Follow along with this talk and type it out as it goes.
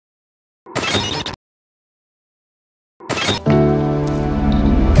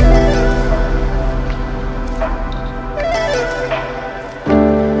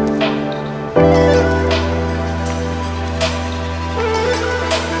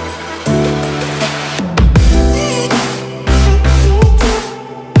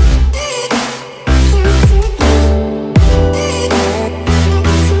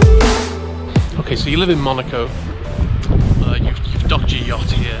live in Monaco, you've docked your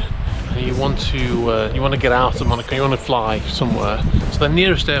yacht here, and you want to get out of Monaco. You want to fly somewhere. So the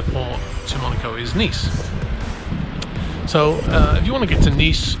nearest airport to Monaco is Nice. So if you want to get to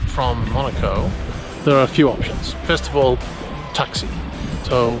Nice from Monaco, there are a few options. First of all, taxi.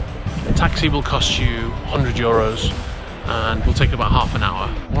 So a taxi will cost you 100 euros and will take about half an hour.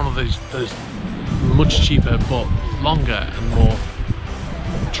 One of those much cheaper but longer and more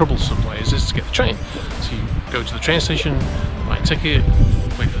troublesome ways is to get the train. So you go to the train station, buy a ticket,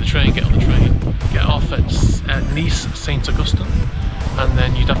 wait for the train, get on the train, get off at Nice Saint Augustin, and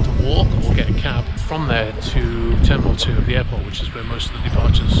then you'd have to walk or get a cab from there to Terminal 2 of the airport, which is where most of the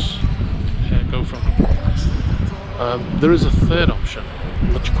departures go from. There is a third option,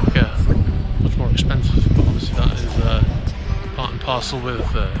 much quicker, much more expensive, but obviously that is part and parcel with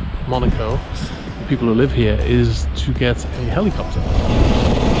Monaco. The people who live here is to get a helicopter.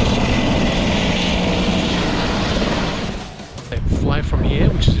 They fly from here,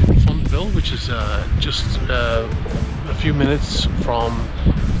 which is in Fontville, which is just a few minutes from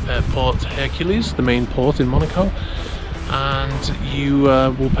Port Hercules, the main port in Monaco, and you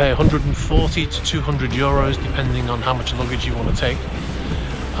will pay 140 to 200 euros depending on how much luggage you want to take,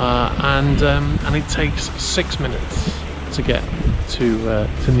 and it takes 6 minutes to get to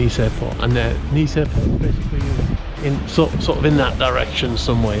Nice Airport, and Nice Airport basically is in sort of in that direction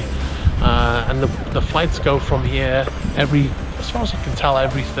some way, and the flights go from here as far as I can tell,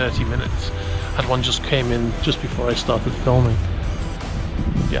 every 30 minutes. I had one just came in just before I started filming.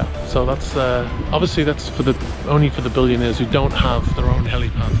 Yeah, so that's obviously that's only for the billionaires who don't have their own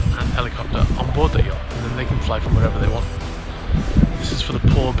helipad and helicopter on board their yacht, and then they can fly from wherever they want. This is for the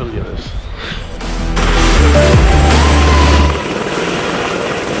poor billionaires.